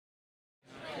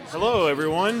Hello,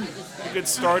 everyone. We'll get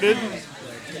started.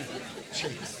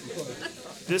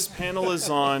 This panel is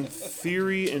on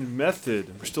theory and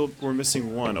method. We're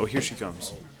missing one. Oh, here she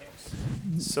comes.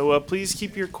 So please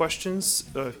keep your questions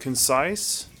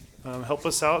concise. Help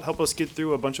us out. Help us get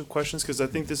through a bunch of questions because I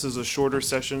think this is a shorter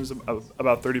session,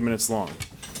 about 30 minutes long.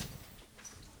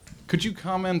 Could you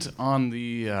comment on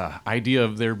the idea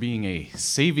of there being a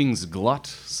savings glut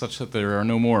such that there are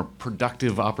no more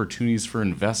productive opportunities for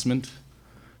investment?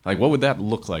 Like, what would that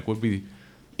look like? What would be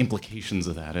implications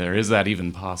of that? Or is that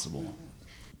even possible?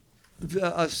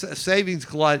 A savings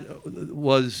glut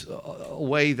was a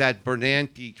way that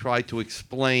Bernanke tried to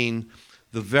explain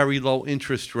the very low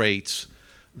interest rates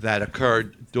that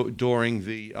occurred during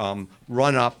the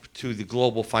run-up to the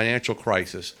global financial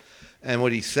crisis. And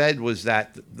what he said was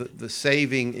that the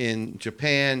saving in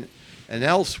Japan and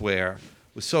elsewhere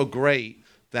was so great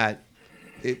that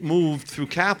it moved through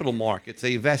capital markets.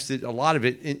 They invested a lot of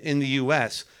it in the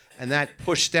U.S., and that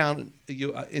pushed down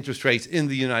interest rates in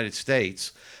the United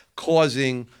States,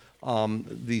 causing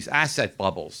these asset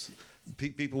bubbles.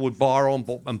 People would borrow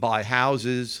and buy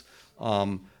houses.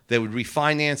 They would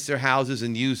refinance their houses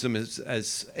and use them as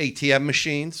ATM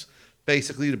machines,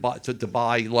 basically to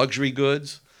buy luxury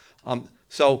goods.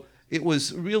 So it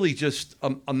was really just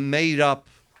a made-up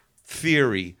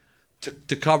theory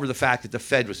to cover the fact that the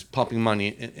Fed was pumping money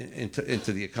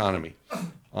into the economy.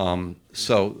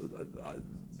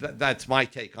 That's my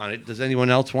take on it. Does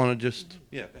anyone else want to just?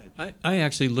 Yeah. Go ahead. I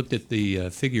actually looked at the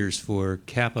figures for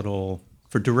capital,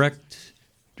 for direct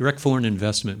foreign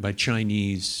investment by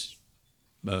Chinese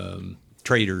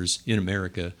traders in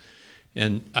America.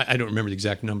 And I don't remember the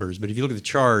exact numbers, but if you look at the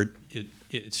chart,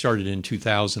 it started in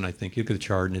 2000, I think. You look at the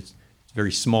chart, and it's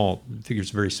very small. The figure's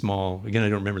very small. Again, I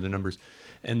don't remember the numbers.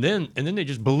 And then they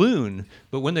just balloon.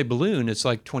 But when they balloon, it's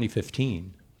like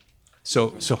 2015.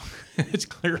 So it's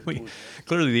clearly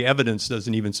the evidence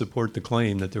doesn't even support the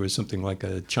claim that there was something like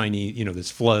a Chinese, this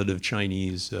flood of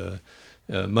Chinese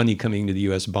money coming to the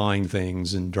U.S. buying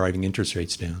things and driving interest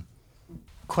rates down.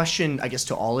 Question, I guess,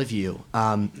 to all of you.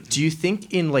 Do you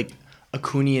think in like a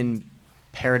Kuhnian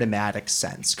paradigmatic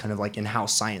sense, kind of like in how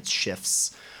science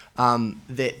shifts,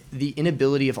 that the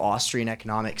inability of Austrian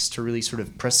economics to really sort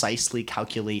of precisely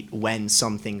calculate when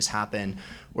some things happen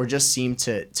or just seem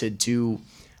to do,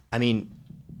 I mean,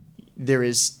 there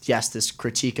is, yes, this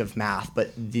critique of math, but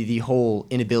the whole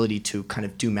inability to kind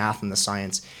of do math in the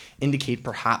science indicate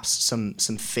perhaps some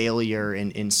failure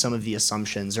in some of the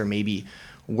assumptions or maybe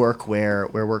work where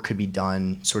work could be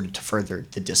done sort of to further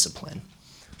the discipline.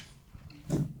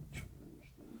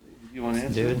 You want to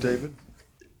answer, David?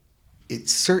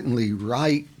 It's certainly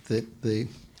right that the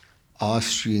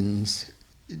Austrians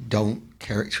don't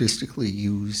characteristically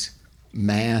use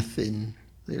math in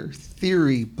their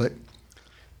theory, but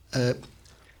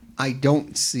I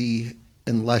don't see,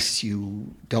 unless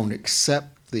you don't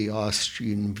accept the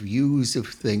Austrian views of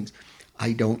things,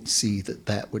 I don't see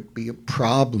that would be a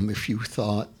problem if you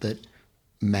thought that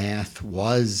math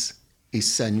was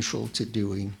essential to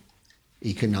doing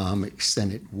economics,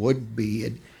 then it would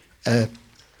be.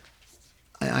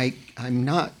 I'm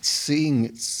not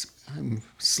seeing, I'm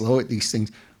slow at these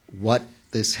things, what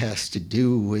this has to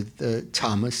do with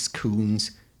Thomas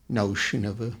Kuhn's notion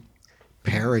of a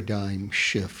paradigm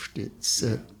shift. It's,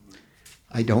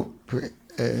 I don't,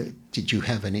 did you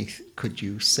have any, could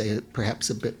you say perhaps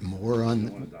a bit more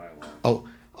on? Oh,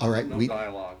 all right.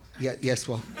 Dialogue. Yeah, yes,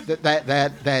 well,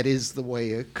 that is the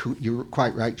way, you're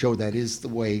quite right, Joe, that is the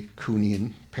way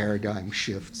Kuhnian paradigm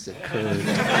shifts occurred.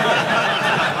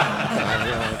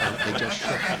 They just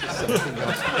shift to something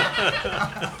else.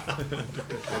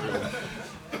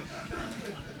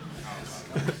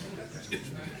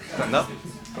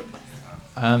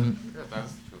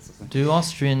 Do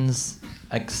Austrians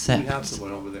accept? We have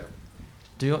someone over there.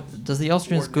 Does the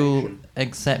Austrian school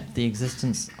accept the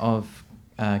existence of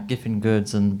Giffen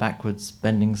goods and backwards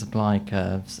bending supply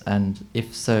curves? And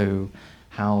if so,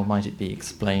 how might it be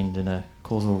explained in a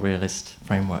causal realist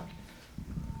framework?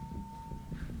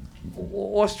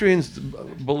 Austrians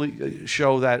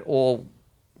show that all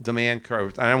demand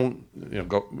curves, I won't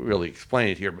really explain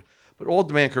it here, but all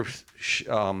demand curves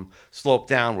slope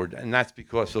downward, and that's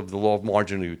because of the law of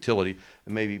marginal utility.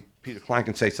 And maybe Peter Klein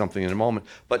can say something in a moment.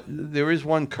 But there is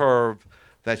one curve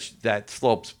that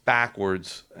slopes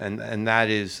backwards, and that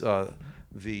is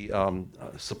the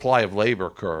supply of labor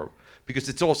curve, because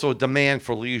it's also a demand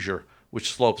for leisure,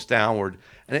 which slopes downward.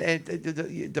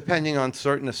 And depending on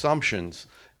certain assumptions,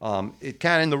 it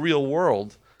can in the real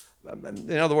world.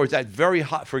 In other words, at very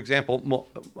high, for example,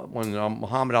 when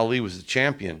Muhammad Ali was the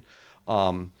champion,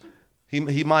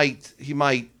 he might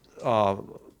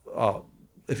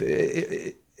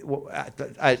at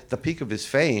the peak of his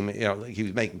fame, like he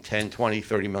was making 10, 20,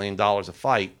 $30 million a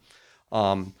fight.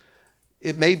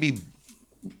 It may be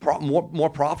more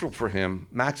profitable for him,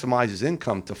 maximize his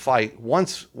income to fight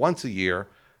once a year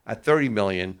at 30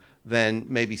 million than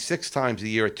maybe 6 times a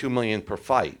year at 2 million per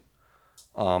fight.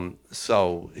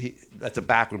 So that's a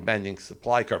backward bending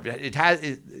supply curve.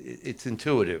 It's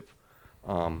intuitive.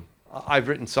 I've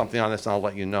written something on this, and I'll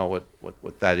let you know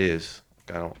what that is.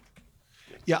 I don't.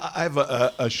 Yeah, I have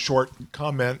a short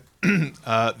comment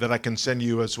that I can send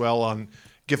you as well on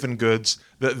Giffen goods.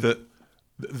 The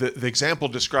example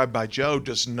described by Joe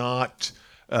does not.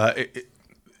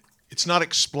 It's not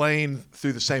explained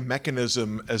through the same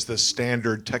mechanism as the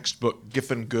standard textbook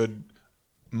Giffen good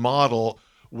model,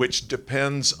 which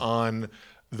depends on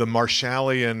the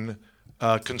Marshallian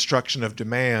construction of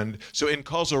demand. So in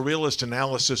causal realist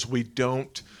analysis, we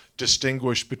don't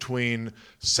distinguish between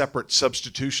separate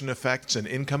substitution effects and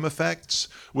income effects,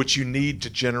 which you need to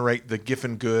generate the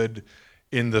Giffen good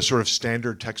in the sort of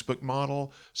standard textbook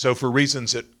model. So for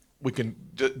reasons that we can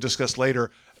discuss later,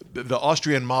 the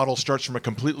Austrian model starts from a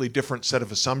completely different set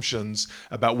of assumptions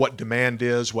about what demand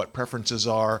is, what preferences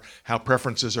are, how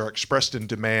preferences are expressed in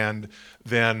demand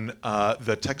than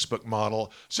the textbook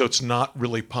model. So it's not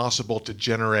really possible to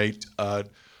generate a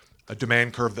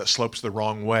demand curve that slopes the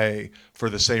wrong way for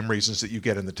the same reasons that you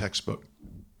get in the textbook.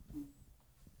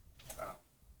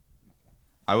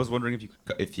 I was wondering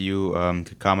if you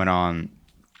could comment on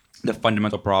the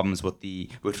fundamental problems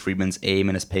with Friedman's aim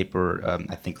in his paper.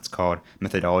 I think it's called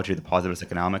Methodology of the Positivist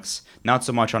Economics. Not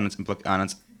so much on its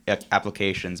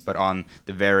applications, but on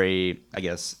the very, I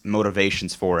guess,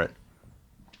 motivations for it.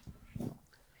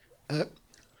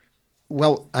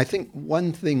 Well, I think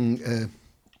one thing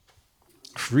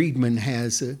Friedman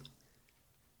has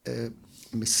a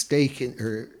mistaken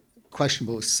or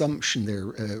questionable assumption there.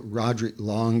 Roderick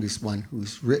Long is one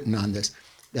who's written on this,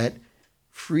 that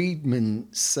Friedman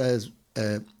says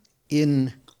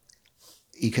in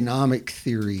economic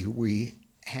theory we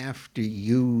have to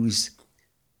use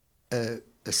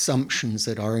assumptions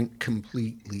that aren't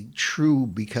completely true,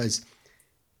 because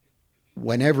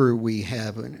whenever we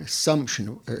have an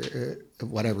assumption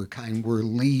of whatever kind, we're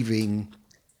leaving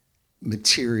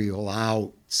material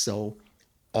out. So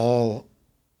all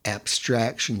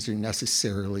abstractions are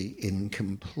necessarily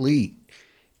incomplete.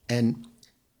 And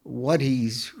what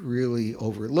he's really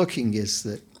overlooking is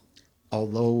that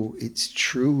although it's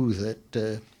true that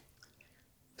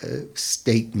a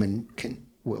statement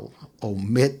will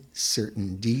omit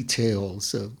certain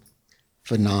details of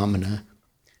phenomena,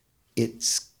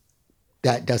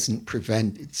 that doesn't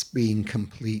prevent its being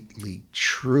completely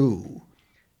true.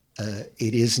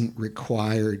 It isn't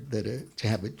required that to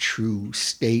have a true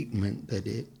statement that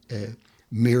it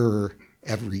mirror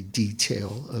every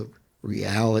detail of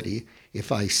reality.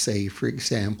 If I say, for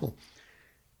example,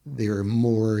 there are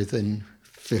more than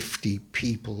 50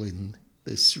 people in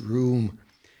this room,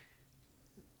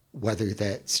 whether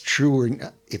that's true or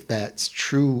not, if that's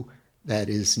true, that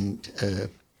isn't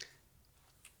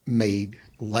made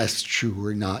less true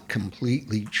or not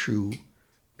completely true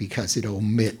because it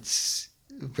omits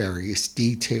various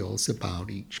details about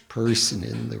each person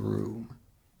in the room.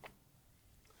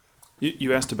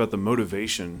 You asked about the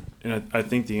motivation, and I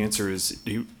think the answer is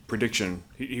prediction.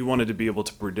 He wanted to be able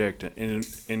to predict, and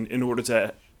in order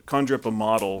to conjure up a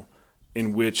model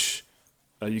in which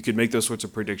you could make those sorts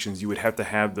of predictions, you would have to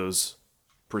have those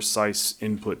precise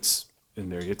inputs in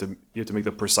there. You have to make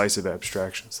the precisive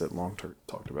abstractions that Long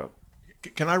talked about.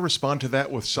 Can I respond to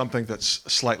that with something that's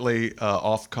slightly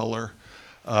off color?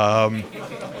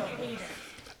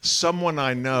 Someone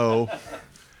I knew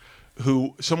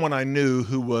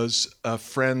who was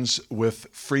friends with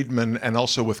Friedman and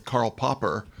also with Karl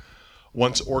Popper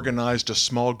once organized a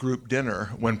small group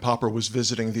dinner when Popper was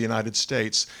visiting the United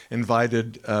States,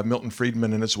 invited Milton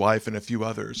Friedman and his wife and a few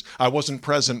others. I wasn't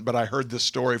present, but I heard this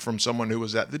story from someone who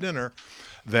was at the dinner,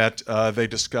 that they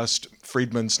discussed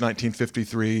Friedman's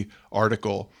 1953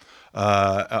 article,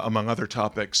 among other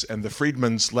topics, and the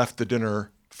Friedmans left the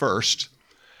dinner first,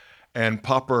 and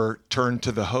Popper turned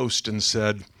to the host and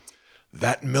said,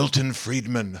 "That Milton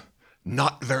Friedman,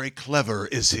 not very clever,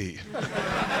 is he?"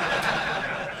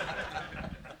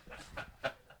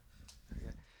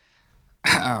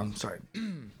 Sorry.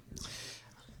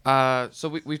 So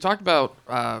we've talked about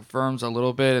firms a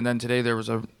little bit, and then today there was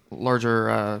a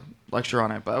larger lecture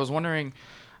on it. But I was wondering,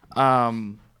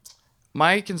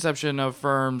 my conception of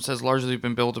firms has largely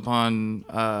been built upon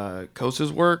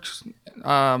Coase's works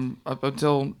up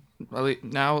until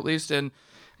now, at least. And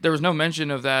there was no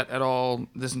mention of that at all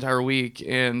this entire week,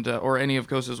 and or any of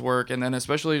Kosa's work. And then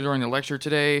especially during the lecture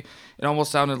today, it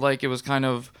almost sounded like it was kind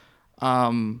of,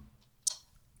 I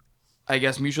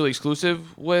guess, mutually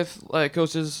exclusive with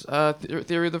Kosa's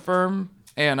theory of the firm.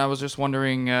 And I was just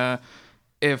wondering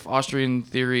if Austrian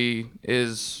theory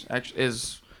is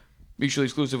mutually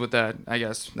exclusive with that. I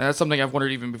guess that's something I've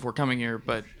wondered even before coming here,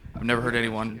 but I've never heard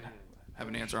anyone have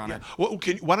an answer on it. Well,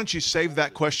 why don't you save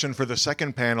that question for the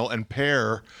second panel, and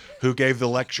Per, who gave the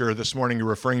lecture this morning you're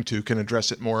referring to, can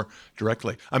address it more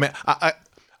directly. I mean,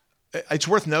 it's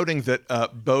worth noting that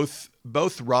both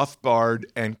Rothbard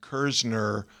and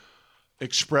Kersner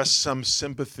expressed some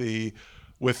sympathy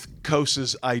with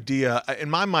Kosa's idea.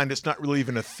 In my mind, it's not really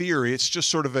even a theory. It's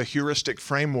just sort of a heuristic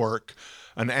framework,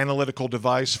 an analytical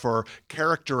device for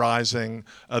characterizing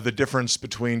the difference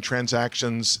between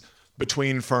transactions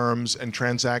between firms and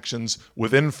transactions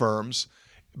within firms.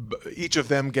 Each of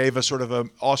them gave a sort of an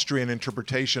Austrian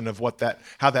interpretation of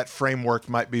how that framework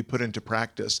might be put into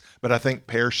practice. But I think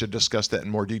Per should discuss that in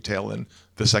more detail in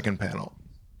the second panel.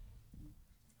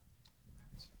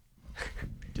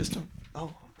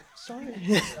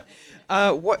 Sorry.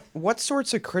 What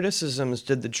sorts of criticisms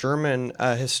did the German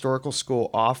historical school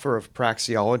offer of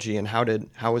praxeology, and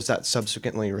how was that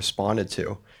subsequently responded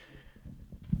to?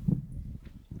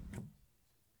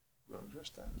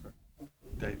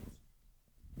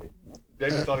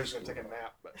 David thought he was going to take a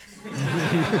nap, but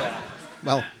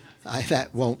Well,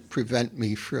 that won't prevent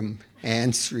me from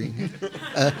answering it.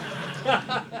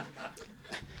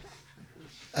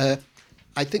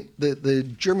 I think the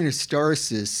German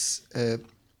historicists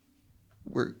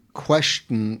were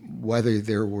questioning whether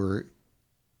there were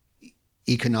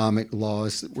economic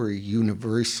laws that were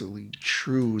universally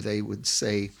true. They would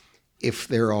say if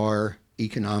there are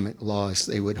economic laws,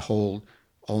 they would hold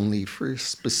only for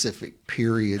specific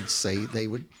periods. Say they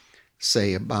would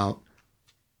say about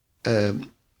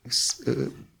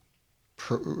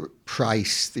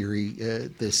price theory.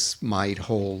 This might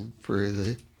hold for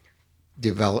the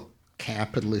developed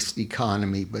capitalist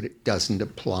economy, but it doesn't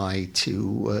apply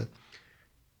to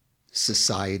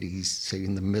societies, say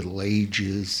in the Middle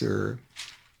Ages or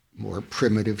more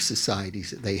primitive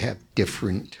societies. They have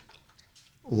different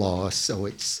laws, so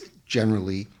it's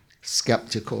generally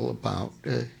skeptical about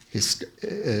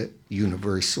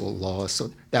universal law. So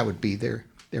that would be their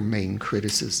main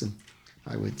criticism,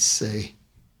 I would say.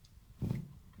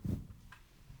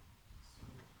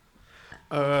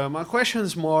 My question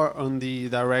is more on the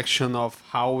direction of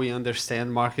how we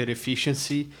understand market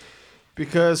efficiency,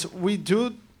 because we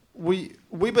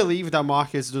believe that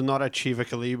markets do not achieve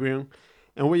equilibrium,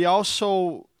 and we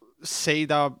also say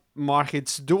that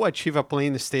markets do achieve a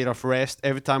plain state of rest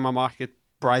every time a market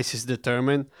price is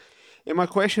determined. And my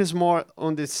question is more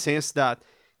on the sense that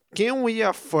can we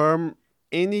affirm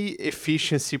any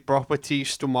efficiency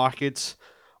properties to markets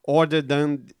other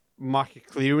than market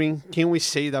clearing? Can we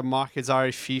say that markets are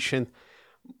efficient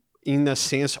in a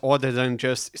sense other than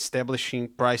just establishing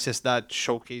prices that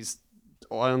showcase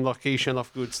allocation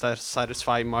of goods that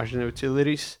satisfy marginal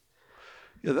utilities?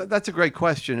 Yeah, that's a great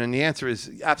question, and the answer is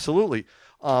absolutely.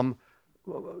 The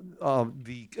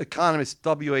economist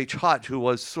W.H. Hutt, who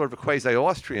was sort of a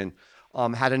quasi-Austrian,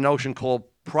 had a notion called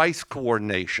price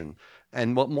coordination.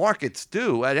 And what markets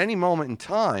do at any moment in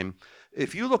time,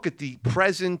 if you look at the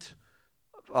present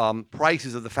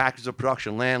prices of the factors of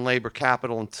production, land, labor,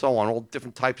 capital, and so on, all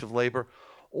different types of labor,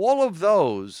 all of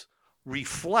those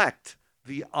reflect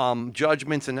the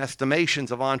judgments and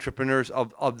estimations of entrepreneurs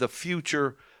of the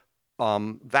future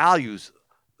values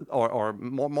or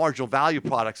more marginal value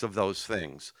products of those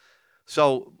things.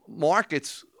 So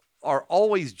markets are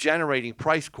always generating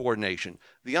price coordination.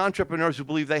 The entrepreneurs who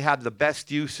believe they have the best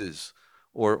uses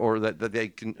or that they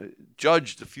can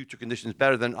judge the future conditions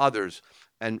better than others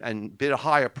and bid a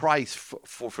higher price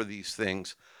for these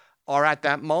things are at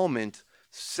that moment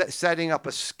setting up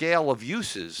a scale of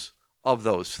uses of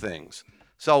those things.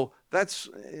 So that's,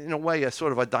 in a way, a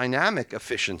sort of a dynamic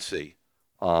efficiency,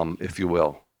 if you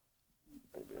will.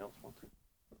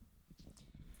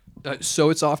 So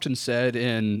it's often said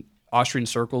in Austrian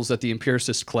circles that the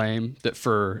empiricists claim that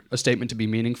for a statement to be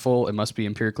meaningful, it must be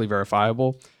empirically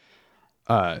verifiable.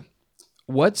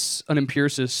 What's an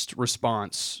empiricist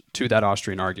response to that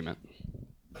Austrian argument?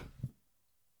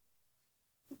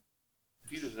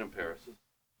 Peter's an empiricist.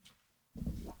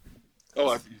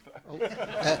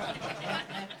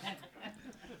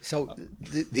 So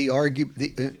the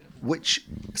argument, which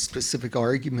specific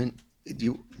argument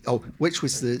which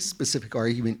was the specific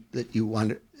argument that you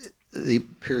wanted? The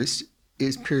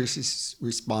empiricist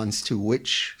response to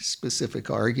which specific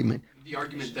argument? the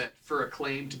argument that for a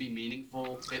claim to be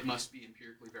meaningful, it must be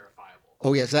empirically verifiable.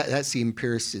 Oh, yes, that's the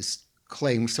empiricist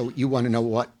claim. So you want to know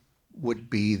what would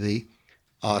be the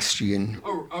Austrian.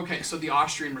 Oh, okay. So the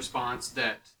Austrian response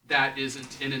that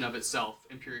isn't in and of itself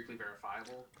empirically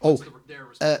verifiable. Oh, Their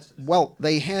response. well,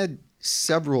 they had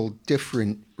several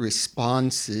different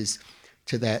responses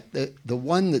to that. The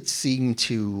one that seemed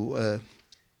to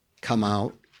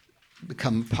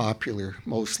become popular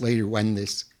most later when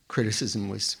this criticism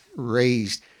was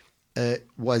raised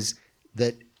was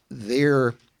that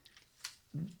the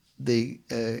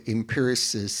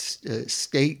empiricist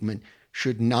statement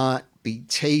should not be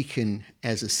taken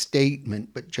as a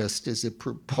statement, but just as a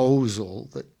proposal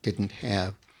that didn't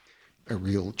have a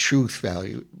real truth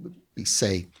value. We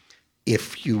say,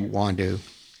 if you want to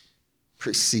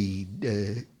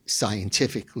proceed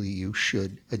scientifically, you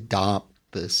should adopt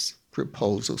this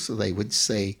proposal. So they would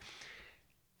say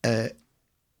it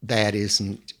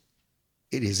isn't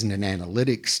an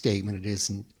analytic statement, it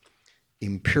isn't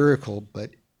empirical, but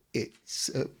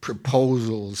its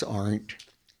proposals aren't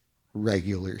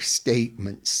regular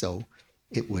statements, so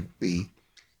it would be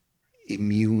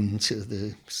immune to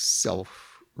the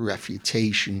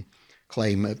self-refutation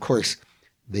claim. Of course,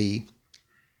 the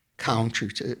counter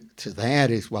to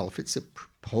that is, well, if it's a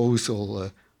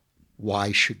proposal,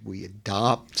 why should we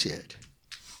adopt it?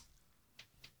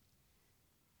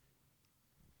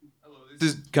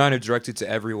 This is kind of directed to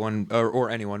everyone or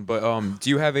anyone, but do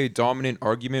you have a dominant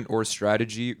argument or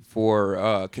strategy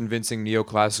for convincing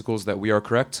neoclassicals that we are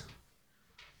correct?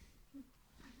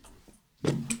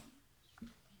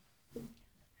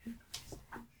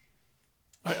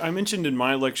 I mentioned in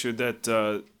my lecture that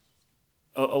a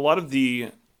lot of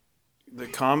the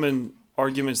common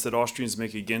arguments that Austrians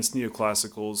make against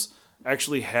neoclassicals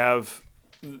actually have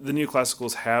the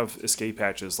neoclassicals have escape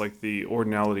hatches, like the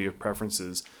ordinality of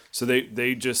preferences. So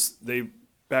they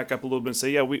back up a little bit and say,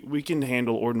 yeah, we can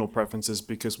handle ordinal preferences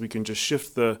because we can just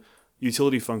shift the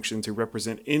utility function to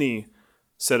represent any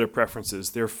set of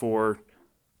preferences. Therefore,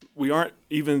 we aren't,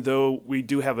 even though we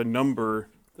do have a number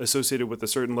associated with a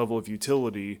certain level of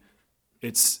utility,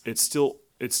 it's still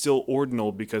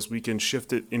ordinal because we can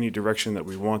shift it any direction that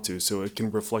we want to. So it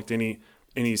can reflect any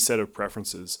set of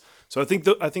preferences. So I think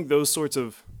those sorts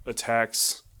of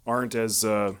attacks aren't as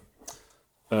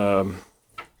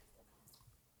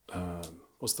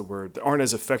what's the word? Aren't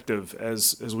as effective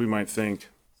as we might think.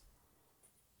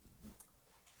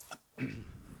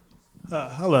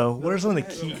 Hello. What are some of the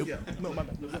key?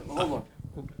 Hold on.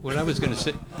 What I was going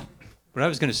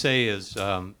to say is,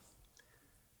 I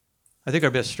think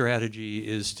our best strategy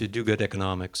is to do good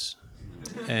economics,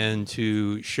 and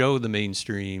to show the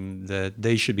mainstream that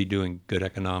they should be doing good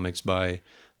economics by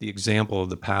the example of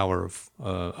the power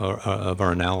of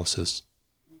our analysis.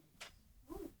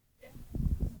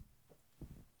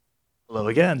 Hello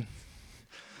again.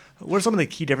 What are some of the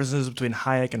key differences between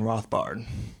Hayek and Rothbard?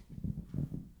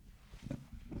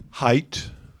 Height.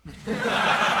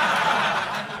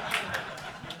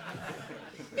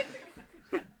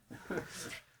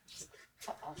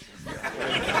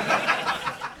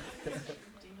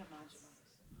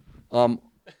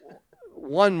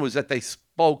 One was that they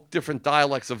spoke different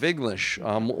dialects of English.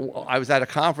 I was at a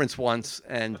conference once,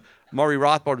 and Murray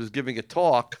Rothbard was giving a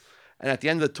talk, and at the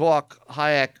end of the talk,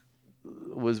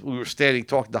 we were standing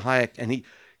talking to Hayek, and he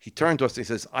turned to us and he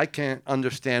says, "I can't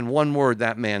understand one word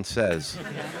that man says."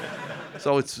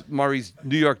 So it's Murray's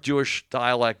New York Jewish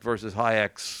dialect versus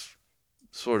Hayek's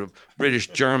sort of British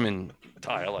German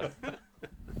dialect.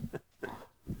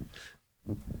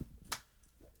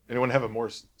 Anyone have a more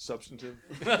substantive?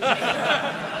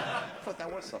 I thought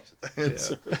that was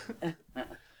substantive. Yeah.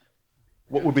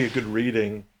 What would be a good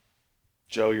reading,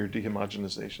 Joe, your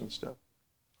dehomogenization stuff?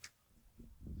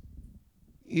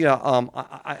 Yeah,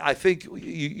 I think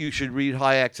you should read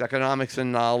Hayek's Economics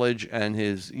and Knowledge and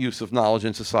his Use of Knowledge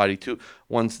in Society. The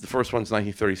first one's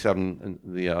 1937, and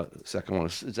the second one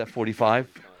is that 45?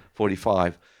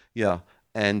 45, yeah.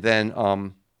 And then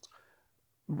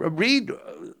read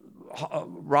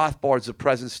Rothbard's The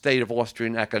Present State of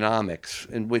Austrian Economics,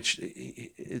 in which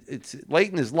it's late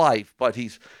in his life, but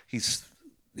he's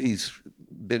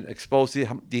been exposed to the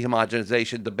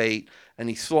dehomogenization debate, and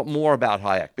he thought more about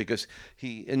Hayek because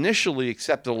he initially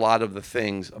accepted a lot of the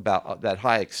things about that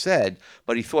Hayek said,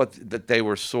 but he thought that they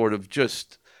were sort of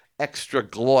just extra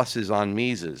glosses on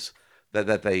Mises,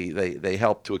 that they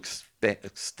helped to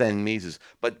extend Mises.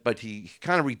 But he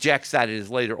kind of rejects that in his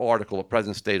later article, The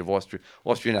Present State of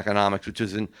Austrian Economics, which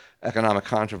is in Economic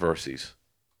Controversies.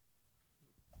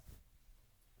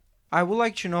 I would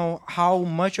like to know how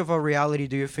much of a reality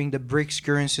do you think the BRICS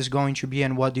currency is going to be,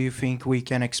 and what do you think we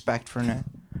can expect from it?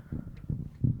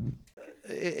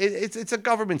 it's a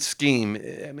government scheme.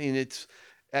 I mean, it's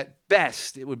at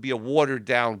best it would be a watered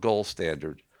down gold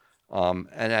standard, and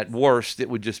at worst it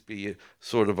would just be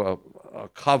sort of a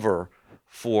cover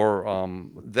for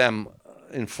them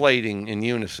inflating in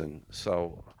unison.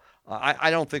 So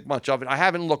I don't think much of it. I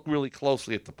haven't looked really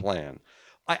closely at the plan.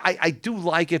 I do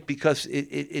like it because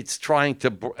it's trying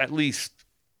to at least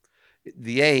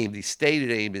the stated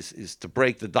aim is to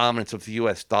break the dominance of the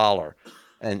U.S. dollar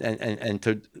and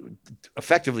to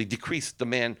effectively decrease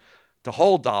demand to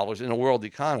hold dollars in a world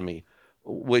economy,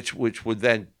 which would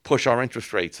then push our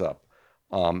interest rates up.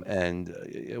 And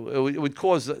it would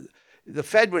cause the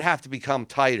Fed would have to become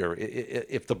tighter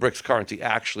if the BRICS currency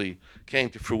actually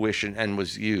came to fruition and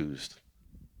was used.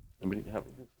 You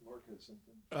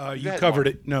covered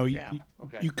it. No,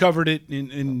 you covered it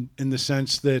in the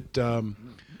sense that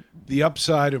the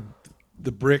upside of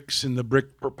the BRICS and the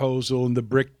BRIC proposal and the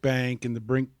BRIC bank and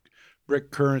the BRIC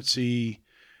currency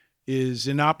is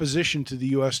in opposition to the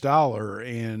U.S. dollar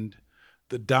and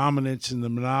the dominance and the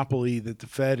monopoly that the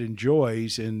Fed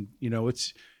enjoys. And,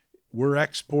 we're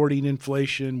exporting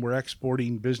inflation, we're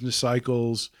exporting business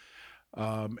cycles,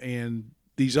 and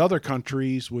these other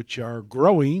countries which are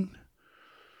growing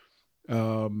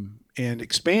and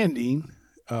expanding,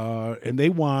 and they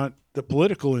want the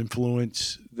political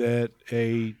influence that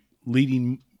a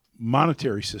leading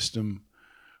monetary system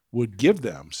would give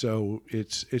them. So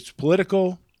it's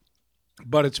political,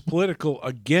 but it's political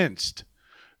against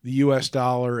the U.S.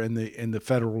 dollar and the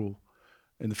Federal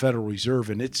Reserve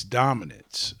and its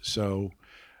dominance. So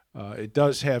it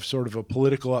does have sort of a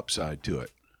political upside to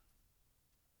it.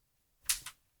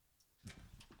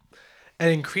 An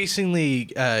increasingly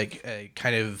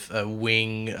kind of a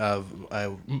wing of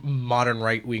modern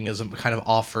right-wingism kind of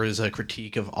offers a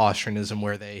critique of Austrianism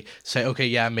where they say, okay,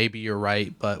 yeah, maybe you're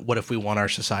right, but what if we want our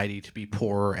society to be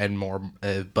poorer and more,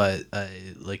 but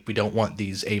we don't want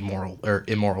these amoral or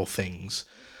immoral things.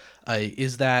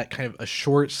 Is that kind of a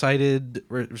short-sighted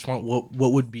response?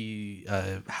 What would be,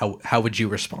 how would you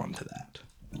respond to that?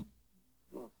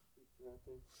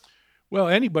 Well,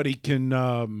 anybody can,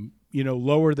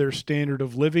 lower their standard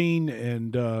of living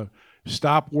and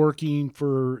stop working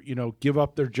for, give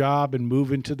up their job and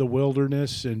move into the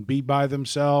wilderness and be by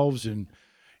themselves and,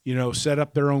 set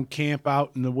up their own camp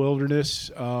out in the wilderness.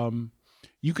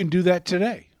 You can do that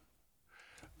today.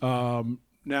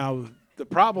 Now, the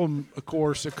problem, of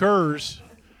course, occurs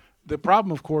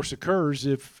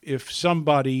if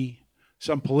somebody,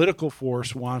 some political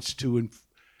force wants to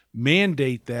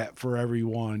mandate that for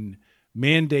everyone,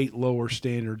 mandate lower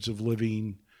standards of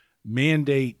living,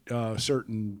 mandate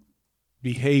certain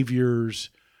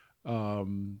behaviors,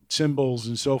 symbols,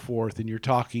 and so forth. And you're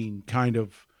talking kind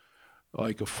of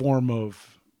like a form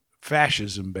of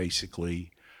fascism,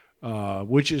 basically,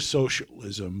 which is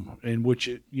socialism, and which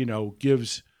it,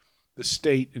 gives the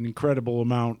state an incredible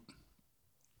amount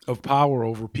of power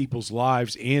over people's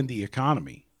lives and the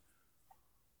economy.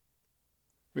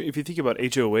 If you think about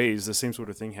HOAs, the same sort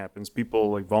of thing happens.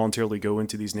 People voluntarily go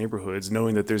into these neighborhoods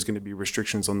knowing that there's going to be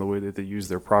restrictions on the way that they use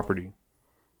their property.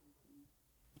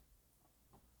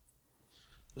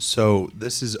 So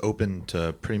this is open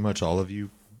to pretty much all of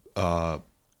you.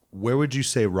 Where would you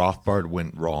say Rothbard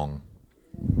went wrong?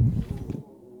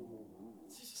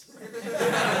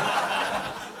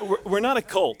 We're not a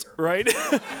cult, right?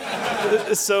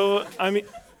 So, I mean,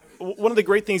 one of the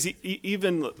great things,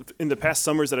 even in the past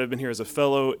summers that I've been here as a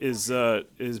fellow, is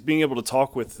being able to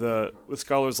talk with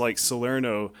scholars like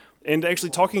Salerno and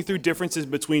actually talking through differences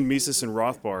between Mises and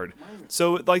Rothbard.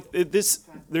 So, this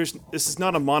is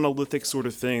not a monolithic sort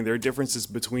of thing. There are differences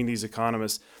between these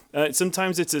economists.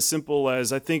 Sometimes it's as simple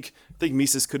as I think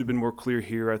Mises could have been more clear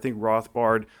here. I think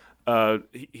Rothbard.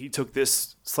 He took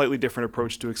this slightly different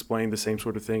approach to explain the same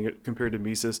sort of thing compared to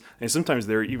Mises, and sometimes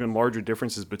there are even larger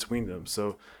differences between them.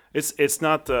 So it's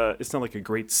not like a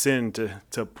great sin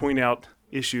to point out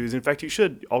issues. In fact, you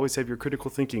should always have your critical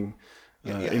thinking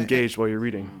engaged while you're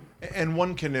reading. And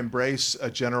one can embrace a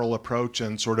general approach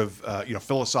and sort of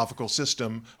philosophical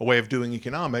system, a way of doing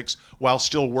economics, while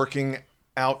still working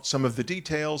out some of the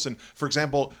details. And for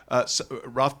example,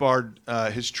 Rothbard,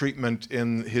 his treatment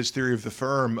in his theory of the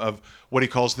firm of what he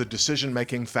calls the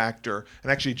decision-making factor.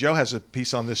 And actually, Joe has a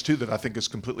piece on this too that I think is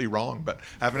completely wrong, but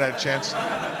I haven't had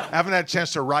a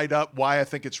chance to write up why I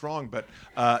think it's wrong. But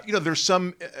there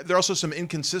are also some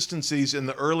inconsistencies in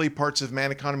the early parts of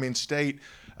Man, Economy, and State.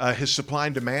 His supply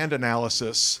and demand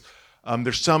analysis. I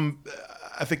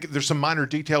think there's some minor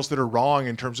details that are wrong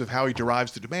in terms of how he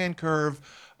derives the demand curve.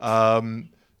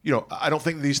 I don't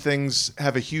think these things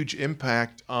have a huge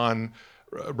impact on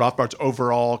Rothbard's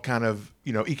overall kind of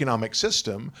economic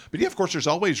system. But yeah, of course, there's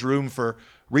always room for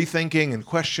rethinking and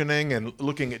questioning and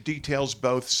looking at details,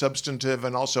 both substantive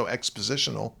and also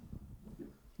expositional.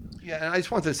 Yeah, and I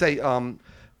just wanted to say,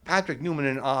 Patrick Newman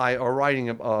and I are writing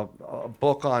a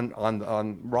book on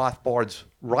Rothbard's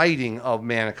writing of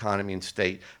Man, Economy, and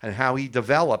State, and how he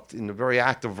developed, in the very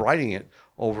act of writing it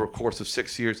over a course of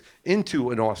 6 years,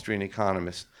 into an Austrian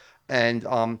economist. And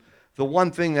the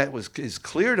one thing that is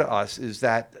clear to us is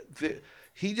that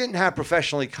he didn't have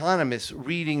professional economists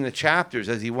reading the chapters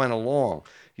as he went along.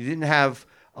 He didn't have,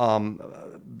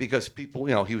 because people,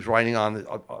 he was writing on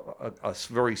a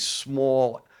very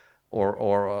small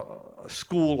or a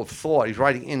school of thought. He's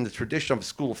writing in the tradition of a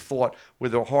school of thought where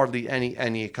there were hardly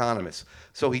any economists.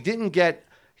 So he didn't get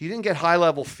high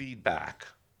level feedback.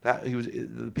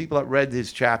 The people that read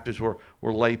his chapters were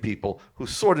lay people who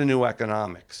sort of knew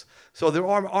economics. So there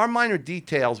are minor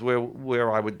details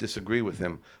where I would disagree with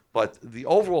him, but the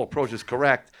overall approach is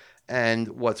correct. And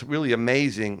what's really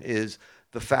amazing is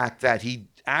the fact that he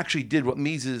actually did what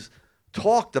Mises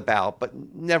talked about, but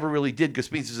never really did,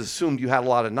 because Mises assumed you had a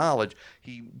lot of knowledge.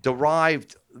 He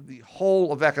derived the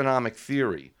whole of economic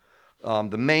theory,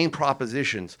 the main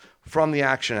propositions, from the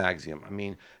action axiom. I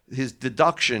mean, his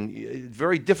deduction, it's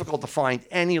very difficult to find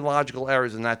any logical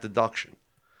errors in that deduction.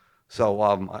 So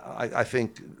I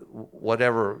think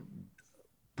whatever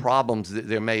problems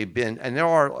there may have been, and there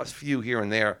are a few here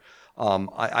and there,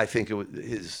 I think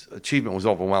his achievement was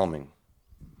overwhelming.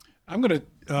 I'm going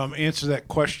to answer that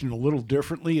question a little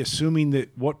differently, assuming that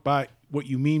what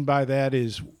you mean by that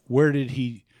is, where did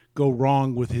he go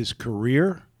wrong with his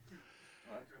career?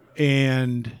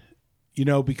 And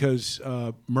because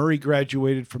Murray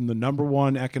graduated from the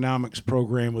 #1 economics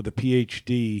program with a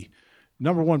PhD,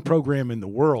 #1 program in the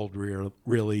world,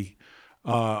 really,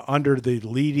 under the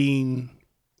leading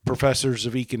professors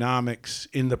of economics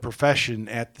in the profession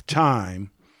at the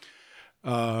time.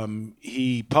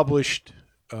 He published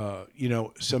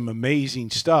some amazing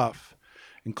stuff,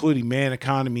 including Man,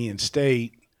 Economy, and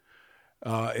State,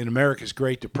 in America's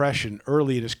Great Depression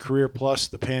early in his career, plus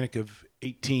The Panic of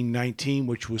 1819,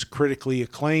 which was critically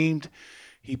acclaimed.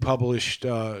 He published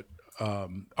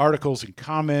articles and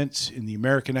comments in the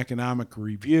American Economic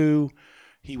Review.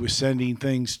 He was sending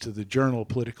things to the Journal of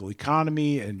Political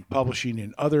Economy and publishing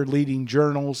in other leading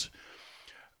journals.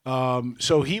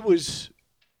 So he was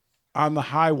on the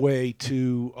highway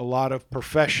to a lot of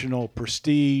professional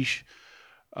prestige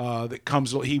that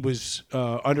comes. He was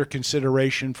under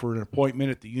consideration for an appointment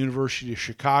at the University of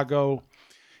Chicago.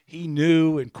 He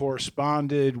knew and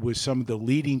corresponded with some of the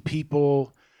leading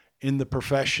people in the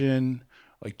profession,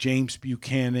 like James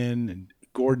Buchanan and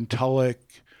Gordon Tullock,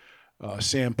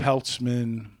 Sam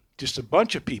Peltzman, just a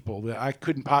bunch of people that I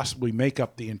couldn't possibly make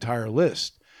up the entire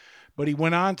list. But he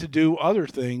went on to do other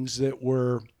things that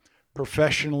were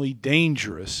professionally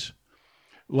dangerous,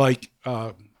 like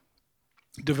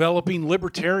developing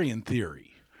libertarian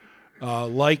theory,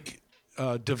 like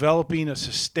developing a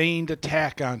sustained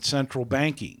attack on central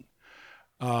banking,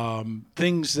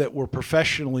 things that were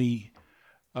professionally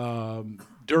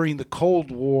during the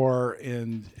Cold War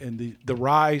and the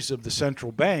rise of the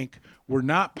central bank were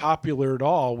not popular at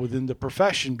all within the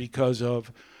profession because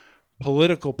of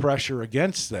political pressure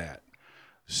against that.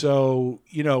 So,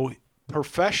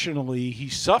 professionally, he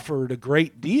suffered a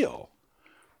great deal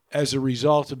as a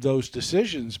result of those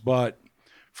decisions. But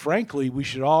frankly, we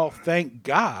should all thank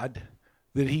God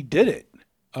that he did it.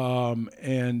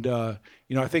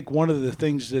 I think one of the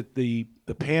things that the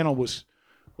panel was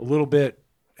a little bit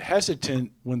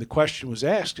hesitant when the question was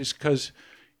asked is because,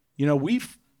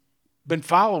 we've been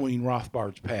following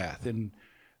Rothbard's path, and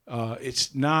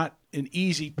it's not an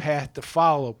easy path to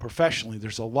follow professionally.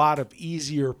 There's a lot of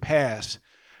easier paths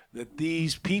that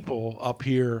these people up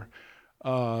here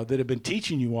that have been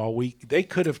teaching you all week, they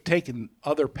could have taken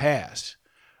other paths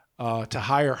to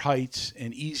higher heights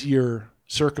and easier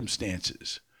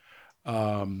circumstances.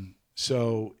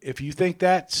 So if you think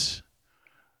that's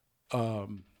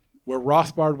where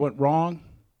Rothbard went wrong,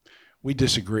 we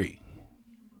disagree.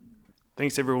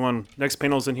 Thanks, everyone. Next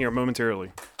panel's in here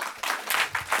momentarily.